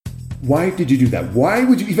Why did you do that? Why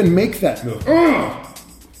would you even make that move? Ugh!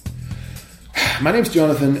 My name's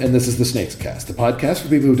Jonathan, and this is the SnakesCast, the podcast for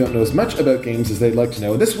people who don't know as much about games as they'd like to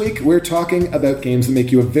know. And this week, we're talking about games that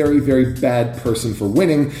make you a very, very bad person for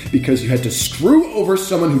winning because you had to screw over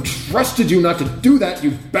someone who trusted you not to do that, you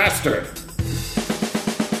bastard!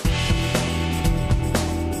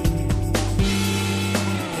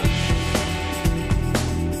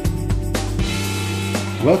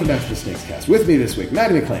 Welcome back to the SnakesCast. With me this week,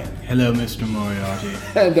 Maddie McLean. Hello, Mr. Moriarty.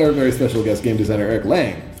 And our very special guest, game designer Eric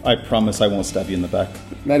Lang. I promise I won't stab you in the back.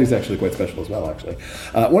 Maddie's actually quite special as well, actually.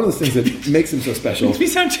 One of the things that makes him so special... Makes me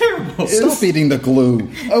sound terrible. Stop eating the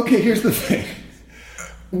glue. Okay, here's the thing.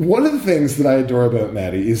 One of the things that I adore about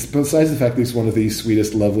Maddie is, besides the fact that he's one of the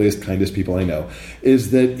sweetest, loveliest, kindest people I know,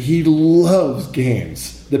 is that he loves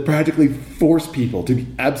games that practically force people to be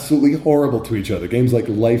absolutely horrible to each other. Games like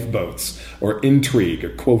Lifeboats, or Intrigue,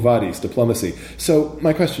 or Quo Vadis, Diplomacy. So,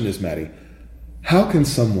 my question is, Maddie, how can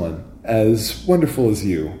someone as wonderful as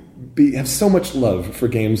you have so much love for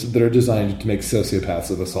games that are designed to make sociopaths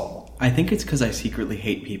of us all? I think it's because I secretly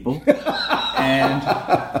hate people. And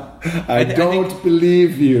I don't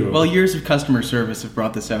believe you. Well, years of customer service have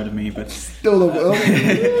brought this out of me, but... Still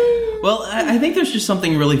well, I think there's just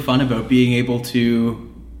something really fun about being able to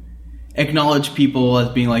acknowledge people as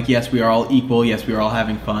being like, yes, we are all equal, yes, we are all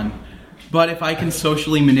having fun. But if I can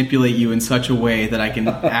socially manipulate you in such a way that I can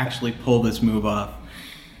actually pull this move off,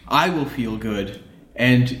 I will feel good,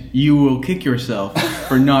 and you will kick yourself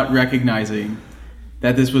for not recognizing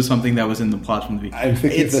that this was something that was in the plot from the beginning. I'm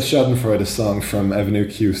thinking of the Schadenfreude song from Avenue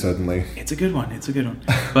Q suddenly. It's a good one.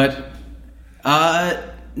 But,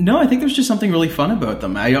 no, I think there's just something really fun about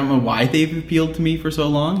them. I don't know why they've appealed to me for so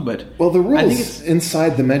long, but... Well, the rules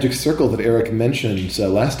inside the magic circle that Eric mentioned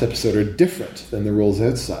last episode are different than the rules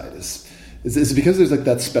outside. Is it because there's like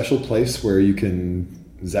that special place where you can...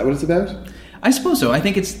 Is that what it's about? I suppose so. I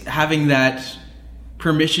think it's having that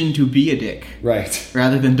permission to be a dick. Right.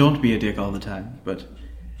 Rather than don't be a dick all the time. But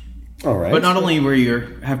all right. But not only where you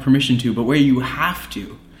have permission to, but where you have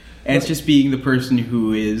to. And it's just being the person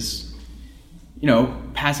who is,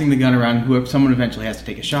 passing the gun around, who someone eventually has to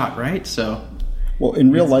take a shot, right? So... Well,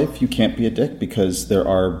 in real life, you can't be a dick because there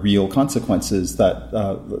are real consequences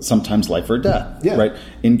that sometimes life or death, right?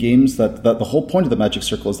 In games, that the whole point of the magic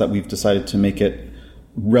circle is that we've decided to make it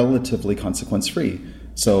relatively consequence-free.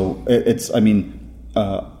 So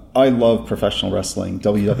I love professional wrestling,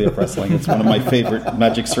 WWF wrestling. It's one of my favorite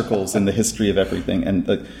magic circles in the history of everything.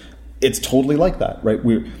 And it's totally like that, right?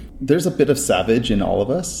 There's a bit of savage in all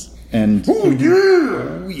of us. And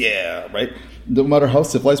yeah, right? No matter how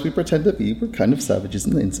civilized we pretend to be, we're kind of savages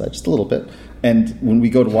on the inside, just a little bit. And when we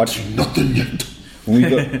go to watch... Nothing yet.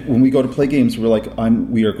 When we go to play games, we're like,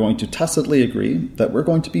 we are going to tacitly agree that we're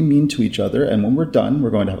going to be mean to each other, and when we're done,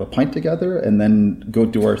 we're going to have a pint together and then go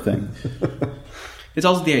do our thing. It's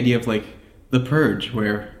also the idea of like the purge,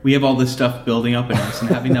 where we have all this stuff building up in us, and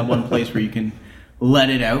having that one place where you can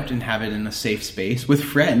let it out and have it in a safe space with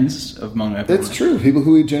friends among everyone. That's true. People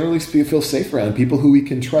who we generally feel safe around, people who we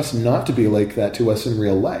can trust not to be like that to us in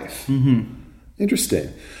real life. Mm-hmm.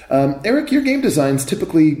 Interesting. Eric, your game designs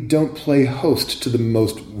typically don't play host to the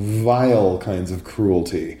most vile kinds of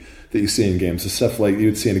cruelty that you see in games, the stuff like you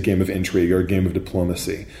would see in a game of Intrigue or a game of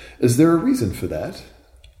Diplomacy. Is there a reason for that?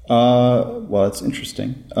 Well, it's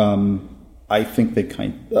interesting. I think they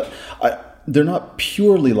they're not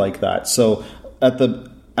purely like that. So at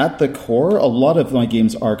the core, a lot of my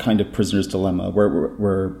games are kind of prisoner's dilemma,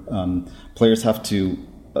 where players have to...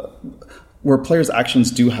 where players' actions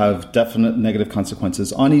do have definite negative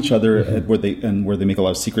consequences on each other, mm-hmm. where they make a lot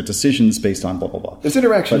of secret decisions based on blah blah blah. There's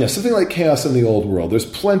interaction, something like Chaos in the Old World. There's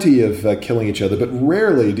plenty of killing each other, but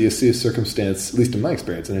rarely do you see a circumstance, at least in my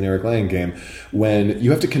experience in an Eric Lang game, when you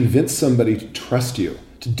have to convince somebody to trust you,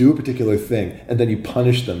 to do a particular thing, and then you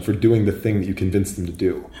punish them for doing the thing that you convinced them to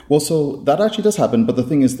do. Well, so that actually does happen, but the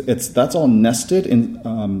thing is, that's all nested in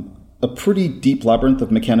a pretty deep labyrinth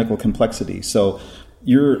of mechanical complexity. So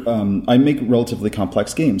I make relatively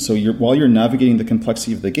complex games. So while you're navigating the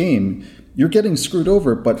complexity of the game, you're getting screwed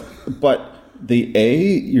over. But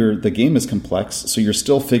the game is complex, so you're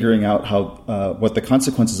still figuring out what the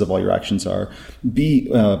consequences of all your actions are. B,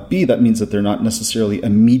 that means that they're not necessarily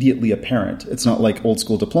immediately apparent. It's not like old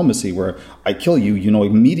school Diplomacy where I kill you, you know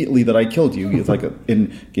immediately that I killed you. It's like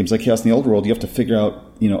in games like Chaos in the Old World, you have to figure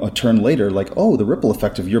out a turn later, like, oh, the ripple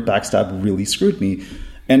effect of your backstab really screwed me.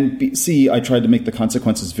 And C, I tried to make the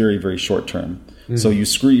consequences very, very short term. Mm. So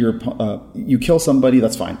you kill somebody,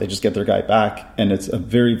 that's fine. They just get their guy back, and it's a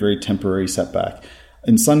very, very temporary setback.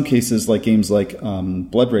 In some cases, like games like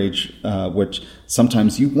Blood Rage, which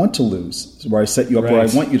sometimes you want to lose, where I set you up where I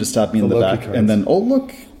want you to stab me in the back, and then, oh,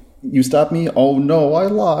 look, you stabbed me. Oh, no, I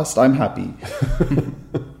lost. I'm happy.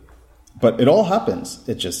 But it all happens.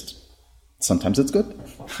 It just, sometimes it's good.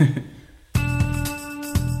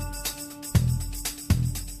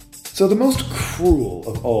 So the most cruel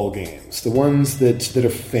of all games, the ones that are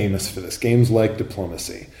famous for this, games like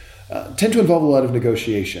Diplomacy, tend to involve a lot of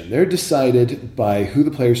negotiation. They're decided by who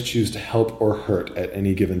the players choose to help or hurt at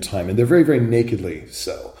any given time, and they're very, very nakedly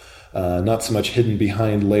so. Not so much hidden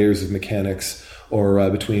behind layers of mechanics or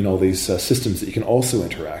between all these systems that you can also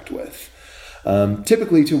interact with.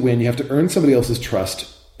 Typically, to win, you have to earn somebody else's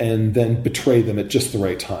trust and then betray them at just the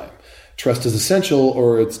right time. Trust is essential,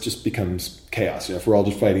 or it just becomes chaos. If we're all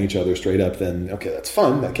just fighting each other straight up, then okay, that's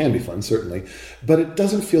fun. That can be fun, certainly. But it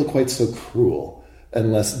doesn't feel quite so cruel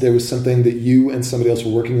unless there was something that you and somebody else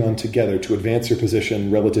were working on together to advance your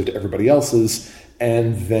position relative to everybody else's,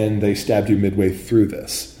 and then they stabbed you midway through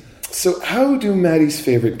this. So how do Maddie's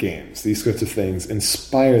favorite games, these sorts of things,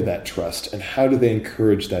 inspire that trust, and how do they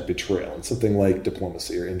encourage that betrayal in something like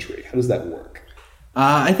Diplomacy or Intrigue? How does that work?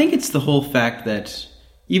 I think it's the whole fact that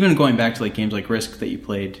even going back to like games like Risk that you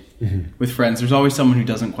played with friends, there's always someone who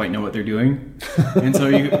doesn't quite know what they're doing, and so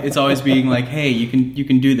it's always being like, "Hey, you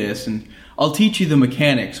can do this, and I'll teach you the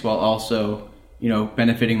mechanics while also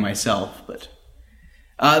benefiting myself." But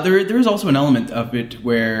there is also an element of it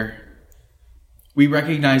where we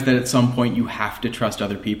recognize that at some point you have to trust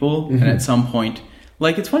other people, and at some point.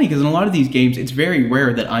 Like, it's funny, because in a lot of these games, it's very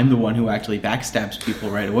rare that I'm the one who actually backstabs people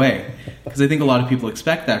right away. Because I think a lot of people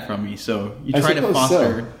expect that from me, so you try to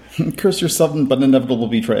foster... Curse your sudden but inevitable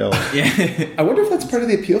betrayal. Yeah. I wonder if that's part of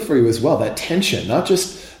the appeal for you as well, that tension. Not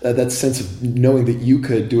just that sense of knowing that you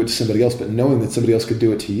could do it to somebody else, but knowing that somebody else could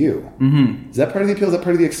do it to you. Mm-hmm. Is that part of the appeal? Is that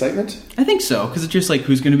part of the excitement? I think so, because it's just like,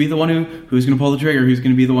 who's going to be the one who's going to pull the trigger? Who's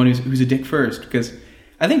going to be the one who's a dick first? Because...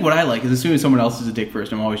 I think what I like is as soon as someone else is a dick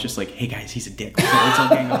first, I'm always just like, "Hey guys, he's a dick." Let's all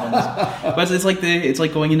gang up on this. But it's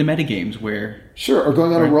like going into metagames where or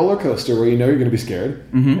going on a roller coaster where you're going to be scared,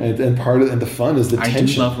 and the fun is the tension.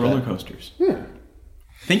 I do love roller coasters. Yeah.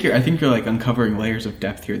 I think you're like uncovering layers of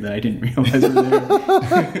depth here that I didn't realize were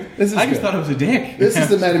there. I just thought it was a dick. This is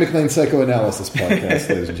the Maddie McLean Psychoanalysis Podcast,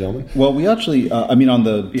 ladies and gentlemen. Well, we actually, on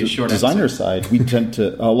the designer side, we tend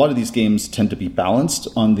to, a lot of these games tend to be balanced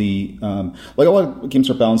on the, like a lot of games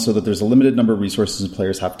are balanced so that there's a limited number of resources and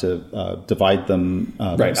players have to divide them.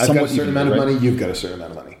 Right, I've got a certain amount of money, you've got a certain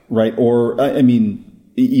amount of money. Right, or,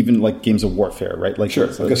 even like games of warfare, right? Like,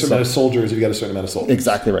 sure, so, I've got a certain amount of soldiers, you've got a certain amount of soldiers.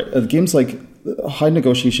 Exactly right. Games like high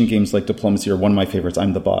negotiation games like Diplomacy are one of my favorites.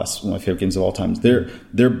 I'm the Boss, one of my favorite games of all time.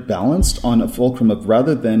 They're balanced on a fulcrum of,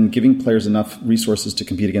 rather than giving players enough resources to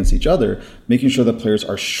compete against each other, making sure that players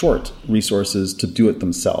are short resources to do it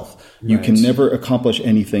themselves. You can never accomplish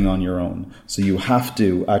anything on your own. So you have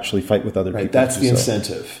to actually fight with other people. That's the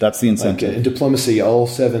incentive. That's the incentive. Like in Diplomacy, all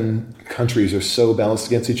 7 countries are so balanced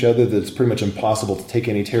against each other that it's pretty much impossible to take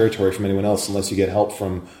any territory from anyone else unless you get help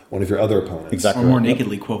from one of your other opponents. Exactly. Or more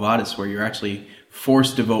nakedly, Quo Vadis, where you're actually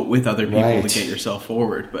forced to vote with other people to get yourself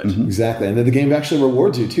forward. But Exactly. And then the game actually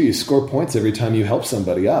rewards you, too. You score points every time you help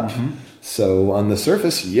somebody up. So on the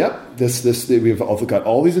surface, we've all got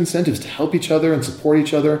all these incentives to help each other and support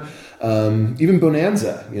each other. Even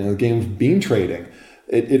Bonanza, the game of bean trading,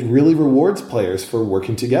 it really rewards players for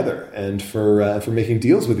working together and for making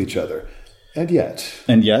deals with each other.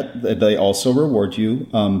 And yet they also reward you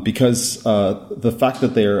because the fact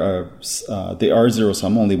that they are zero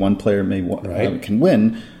sum, only one player can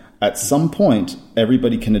win. At some point,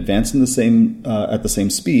 everybody can advance in the same at the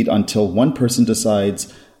same speed until one person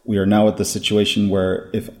decides we are now at the situation where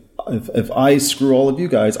if I screw all of you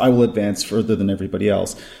guys, I will advance further than everybody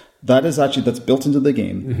else. That's built into the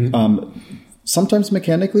game. Sometimes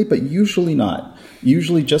mechanically, but usually not.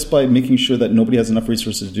 Usually just by making sure that nobody has enough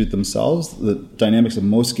resources to do it themselves, the dynamics of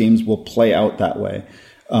most games will play out that way.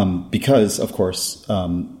 Because, of course,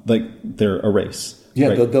 they're a race. Yeah,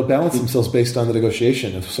 right? They'll balance themselves based on the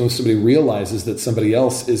negotiation. If somebody realizes that somebody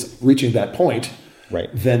else is reaching that point,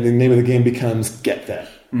 then the name of the game becomes get them.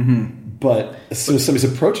 But as soon as somebody's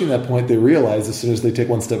approaching that point, they realize as soon as they take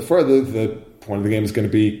one step further, the point of the game is going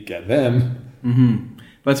to be get them.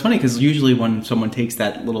 But it's funny because usually when someone takes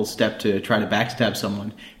that little step to try to backstab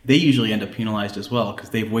someone, they usually end up penalized as well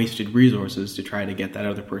because they've wasted resources to try to get that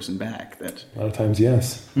other person back. A lot of times,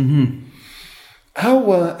 yes.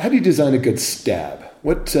 How do you design a good stab?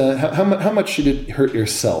 How much should it hurt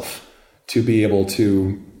yourself to be able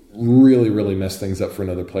to really, really mess things up for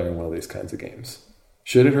another player in one of these kinds of games?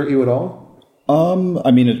 Should it hurt you at all?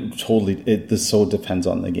 This so depends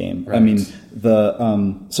on the game. Right. I mean,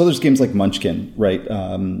 so there's games like Munchkin, right?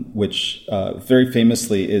 Which very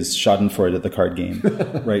famously is Schadenfreude, the card game,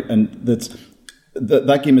 right? And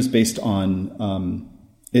that game is based on,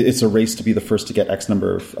 it's a race to be the first to get X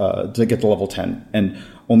number of, to get to level 10, and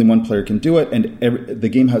only one player can do it. And the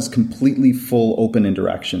game has completely full open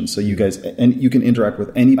interaction. So you guys, and you can interact with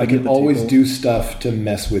anybody. I can always do stuff to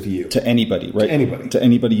mess with you. To anybody, right? To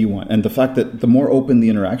anybody you want. And the fact that the more open the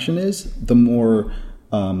interaction is, the more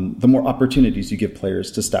opportunities you give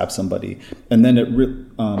players to stab somebody. And then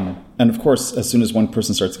and of course, as soon as one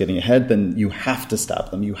person starts getting ahead, then you have to stab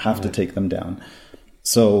them. You have to take them down.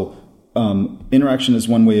 So interaction is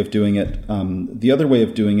one way of doing it. The other way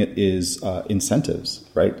of doing it is incentives,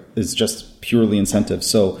 right? It's just purely incentives.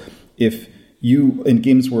 So if you, in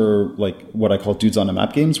games where, like what I call dudes on a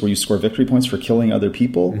map games, where you score victory points for killing other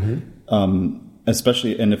people,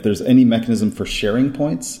 especially, and if there's any mechanism for sharing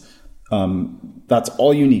points, that's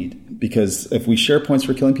all you need. Because if we share points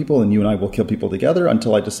for killing people, then you and I will kill people together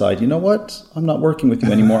until I decide, you know what? I'm not working with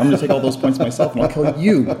you anymore. I'm going to take all those points myself and I'll kill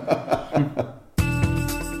you.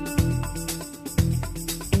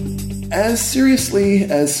 As seriously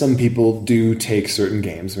as some people do take certain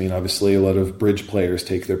games, I mean, obviously a lot of bridge players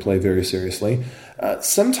take their play very seriously,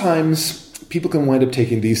 sometimes people can wind up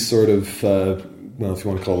taking these sort of, well, if you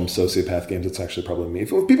want to call them sociopath games, it's actually probably me. If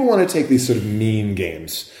people want to take these sort of mean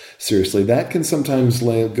games seriously, that can sometimes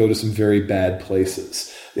go to some very bad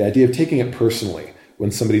places. The idea of taking it personally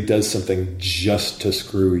when somebody does something just to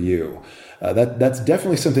screw you, that's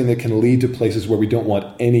definitely something that can lead to places where we don't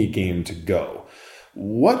want any game to go.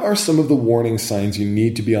 What are some of the warning signs you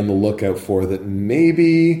need to be on the lookout for that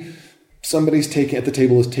maybe somebody's at the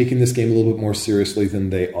table is taking this game a little bit more seriously than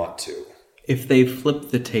they ought to? If they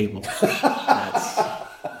flip the table.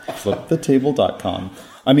 Flipthetable.com.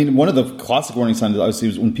 I mean, one of the classic warning signs obviously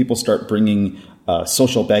is when people start bringing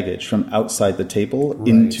social baggage from outside the table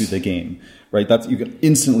into the game. Right, you can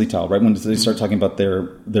instantly tell. Right, when they start talking about their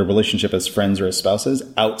relationship as friends or as spouses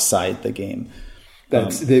outside the game. When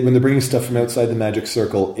they're bringing stuff from outside the magic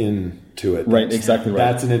circle into it. Right, exactly right.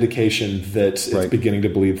 That's an indication that it's beginning to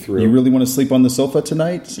bleed through. You really want to sleep on the sofa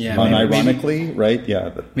tonight? Yeah. Unironically, right?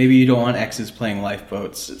 Yeah. Maybe you don't want exes playing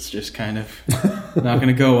lifeboats. It's just kind of not going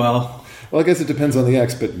to go well. Well, I guess it depends on the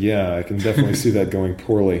ex, but yeah, I can definitely see that going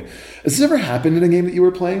poorly. Has this ever happened in a game that you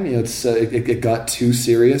were playing? You know, it got too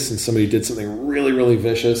serious and somebody did something really, really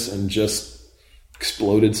vicious and just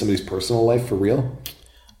exploded somebody's personal life for real?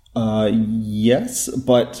 Yes,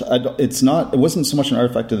 but it wasn't so much an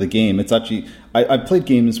artifact of the game. It's actually, I've played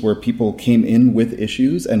games where people came in with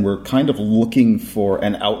issues and were kind of looking for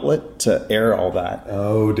an outlet to air all that.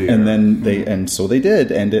 Oh dear. And then so they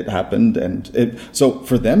did, and it happened, so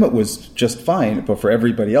for them it was just fine, but for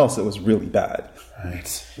everybody else it was really bad.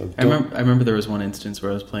 Right. I remember there was one instance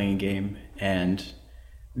where I was playing a game and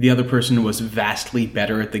the other person was vastly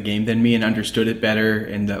better at the game than me and understood it better,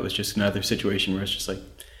 and that was just another situation where it's just like,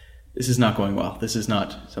 this is not going well. This is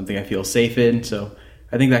not something I feel safe in. So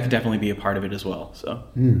I think that could definitely be a part of it as well. So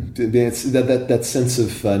it's that sense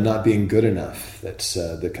of not being good enough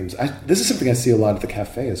that comes. This is something I see a lot at the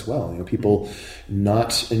cafe as well. You know, people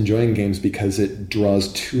not enjoying games because it draws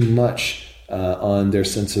too much on their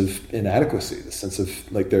sense of inadequacy, the sense of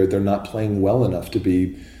like they're not playing well enough to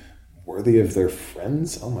be worthy of their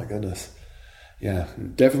friends. Oh my goodness. Yeah,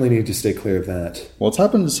 definitely need to stay clear of that. Well, it's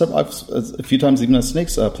happened a few times, even at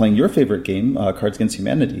Snakes, playing your favorite game, Cards Against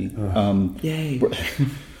Humanity. Yay!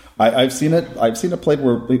 I've seen it played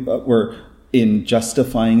where in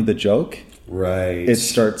justifying the joke, right?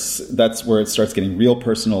 That's where it starts getting real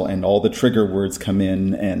personal, and all the trigger words come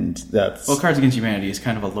in, and that's Cards Against Humanity is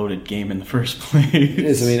kind of a loaded game in the first place. It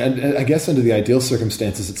is. I mean, I guess under the ideal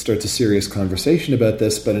circumstances, it starts a serious conversation about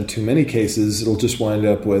this, but in too many cases, it'll just wind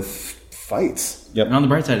up with fights. Yep. And on the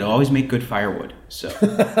bright side, it'll always make good firewood. So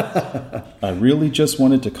I really just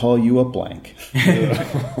wanted to call you a blank.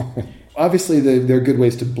 Obviously, there are good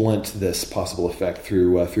ways to blunt this possible effect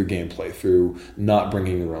through gameplay, through not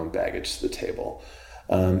bringing your own baggage to the table.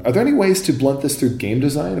 Are there any ways to blunt this through game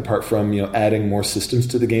design, apart from adding more systems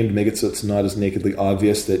to the game to make it so it's not as nakedly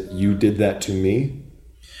obvious that you did that to me?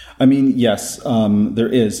 I mean, yes, there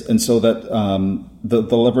is. And so that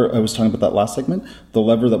the lever, I was talking about that last segment, the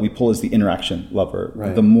lever that we pull is the interaction lever.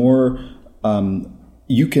 Right. The more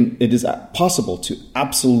it is possible to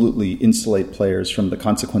absolutely insulate players from the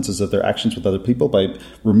consequences of their actions with other people by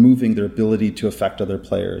removing their ability to affect other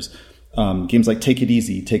players. games like Take It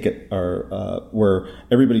Easy, where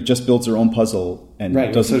everybody just builds their own puzzle and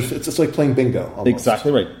does. So it's like playing bingo. Almost.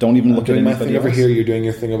 Exactly right. Don't even look at anybody else. I'm doing my thing over here. You're doing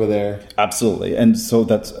your thing over there. Absolutely, and so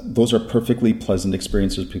those are perfectly pleasant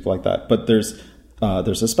experiences with people like that. But there's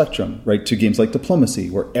a spectrum, right, to games like Diplomacy,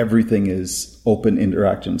 where everything is open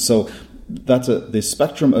interaction. So that's the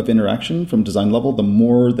spectrum of interaction from design level. The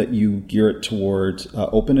more that you gear it toward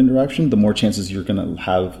open interaction, the more chances you're going to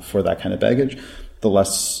have for that kind of baggage. The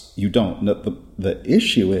less you don't. The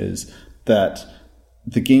issue is that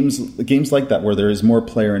the games like that, where there is more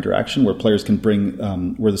player interaction, where players can bring,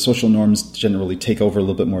 where the social norms generally take over a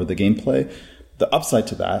little bit more of the gameplay. The upside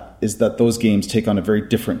to that is that those games take on a very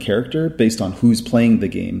different character based on who's playing the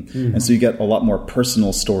game, and so you get a lot more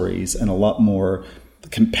personal stories and a lot more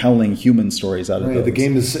compelling human stories out of those. The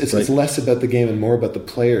game is it's less about the game and more about the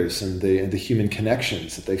players and the human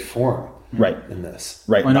connections that they form. In this.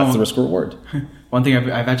 That's the risk reward. One thing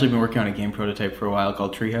I've actually been working on a game prototype for a while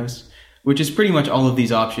called Treehouse, which is pretty much all of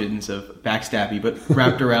these options of backstabby, but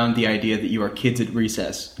wrapped around the idea that you are kids at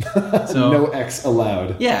recess. So no X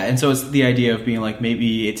allowed. Yeah, and so it's the idea of being like,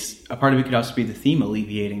 maybe it's a part of it could also be the theme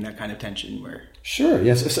alleviating that kind of tension where. Sure.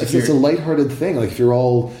 Yes, it's a lighthearted thing. Like if you're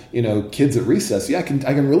all kids at recess, I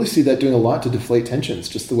can really see that doing a lot to deflate tensions.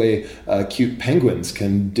 Just the way cute penguins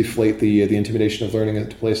can deflate the intimidation of learning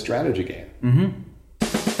to play a strategy game. Mm-hmm.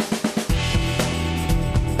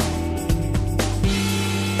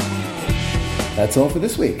 That's all for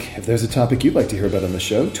this week. If there's a topic you'd like to hear about on the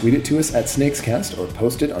show, tweet it to us at SnakesCast or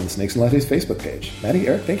post it on the Snakes and Lattes Facebook page. Maddie,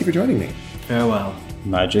 Eric, thank you for joining me. Farewell.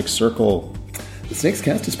 Magic Circle. The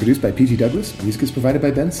SnakesCast is produced by P.G. Douglas. Music is provided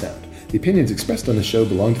by Ben Sound. The opinions expressed on the show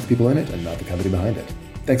belong to the people in it and not the company behind it.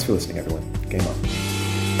 Thanks for listening, everyone. Game on.